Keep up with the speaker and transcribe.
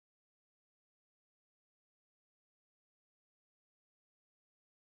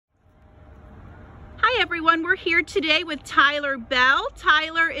everyone, we're here today with Tyler Bell.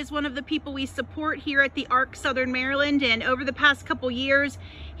 Tyler is one of the people we support here at the ARC Southern Maryland, and over the past couple years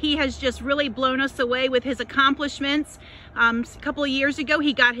he has just really blown us away with his accomplishments. A couple of years ago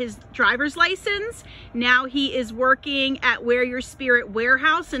he got his driver's license. Now he is working at Wear Your Spirit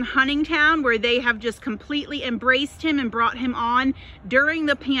Warehouse in Huntingtown, where they have just completely embraced him and brought him on during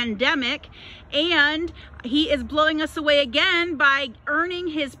the pandemic. And he is blowing us away again by earning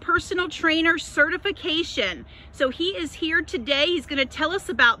his personal trainer certification. So he is here today. He's going to tell us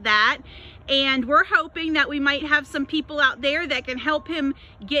about that. And we're hoping that we might have some people out there that can help him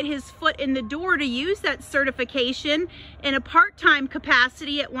get his foot in the door to use that certification in a part-time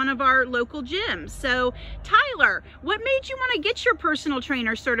capacity at one of our local gyms. So Tyler, what made you want to get your personal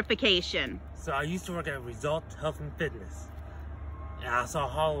trainer certification? So I used to work at Result Health and Fitness, and I saw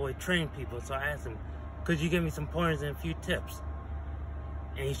Holloway train people, so I asked him, could you give me some pointers and a few tips?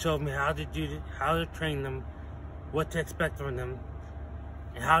 And he showed me how to train them, what to expect from them,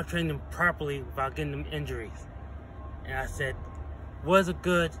 and how to train them properly without getting them injuries. And I said, what is a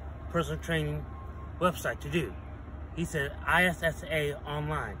good personal training website to do? He said, ISSA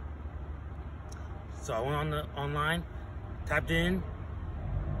Online. So I went online, typed it in,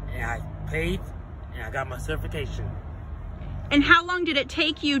 and I paid, and I got my certification. And how long did it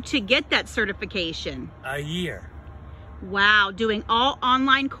take you to get that certification? A year. Wow, doing all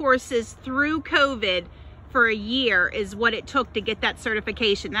online courses through COVID for a year is what it took to get that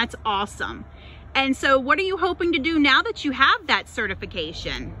certification. That's awesome. And so what are you hoping to do now that you have that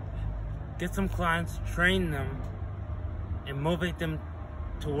certification? Get some clients, train them, and motivate them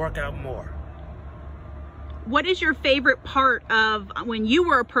to work out more. What is your favorite part of when you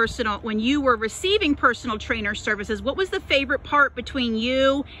were receiving personal trainer services? What was the favorite part between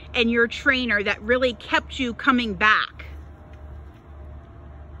you and your trainer that really kept you coming back?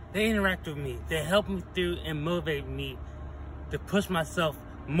 They interact with me. They help me through and motivate me to push myself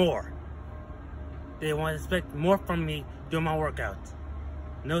more. They want to expect more from me during my workouts.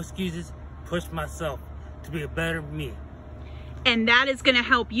 No excuses, push myself to be a better me. And that is going to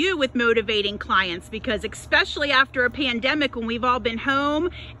help you with motivating clients, because especially after a pandemic, when we've all been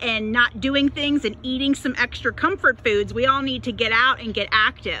home and not doing things and eating some extra comfort foods, we all need to get out and get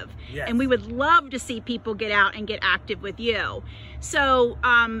active. Yes. And we would love to see people get out and get active with you. So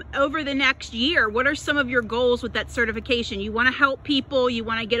over the next year, what are some of your goals with that certification? You want to help people, you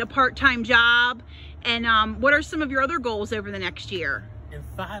want to get a part-time job, and what are some of your other goals over the next year? In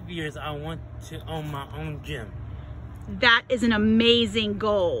 5 years, I want to own my own gym. That is an amazing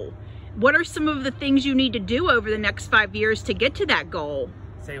goal. What are some of the things you need to do over the next 5 years to get to that goal?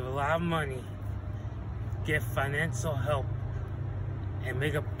 Save a lot of money, get financial help, and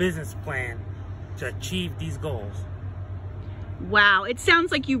make a business plan to achieve these goals. Wow, it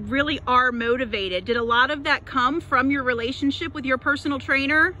sounds like you really are motivated. Did a lot of that come from your relationship with your personal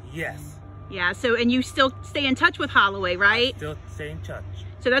trainer? Yes. Yeah, so, and you still stay in touch with Holloway, right? I still stay in touch.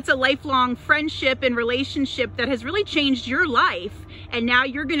 So that's a lifelong friendship and relationship that has really changed your life, and now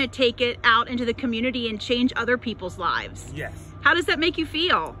you're going to take it out into the community and change other people's lives. Yes. How does that make you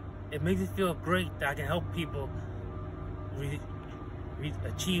feel? It makes me feel great that I can help people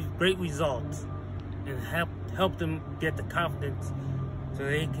achieve great results and help them get the confidence so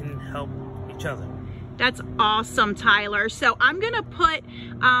they can help each other. That's awesome, Tyler. So I'm going to put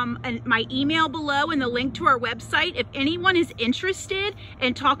my email below and the link to our website. If anyone is interested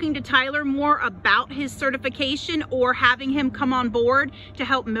in talking to Tyler more about his certification or having him come on board to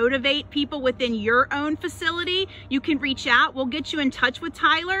help motivate people within your own facility, you can reach out. We'll get you in touch with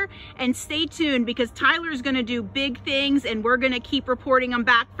Tyler, and stay tuned, because Tyler's going to do big things, and we're going to keep reporting them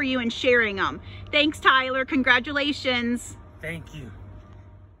back for you and sharing them. Thanks, Tyler. Congratulations. Thank you.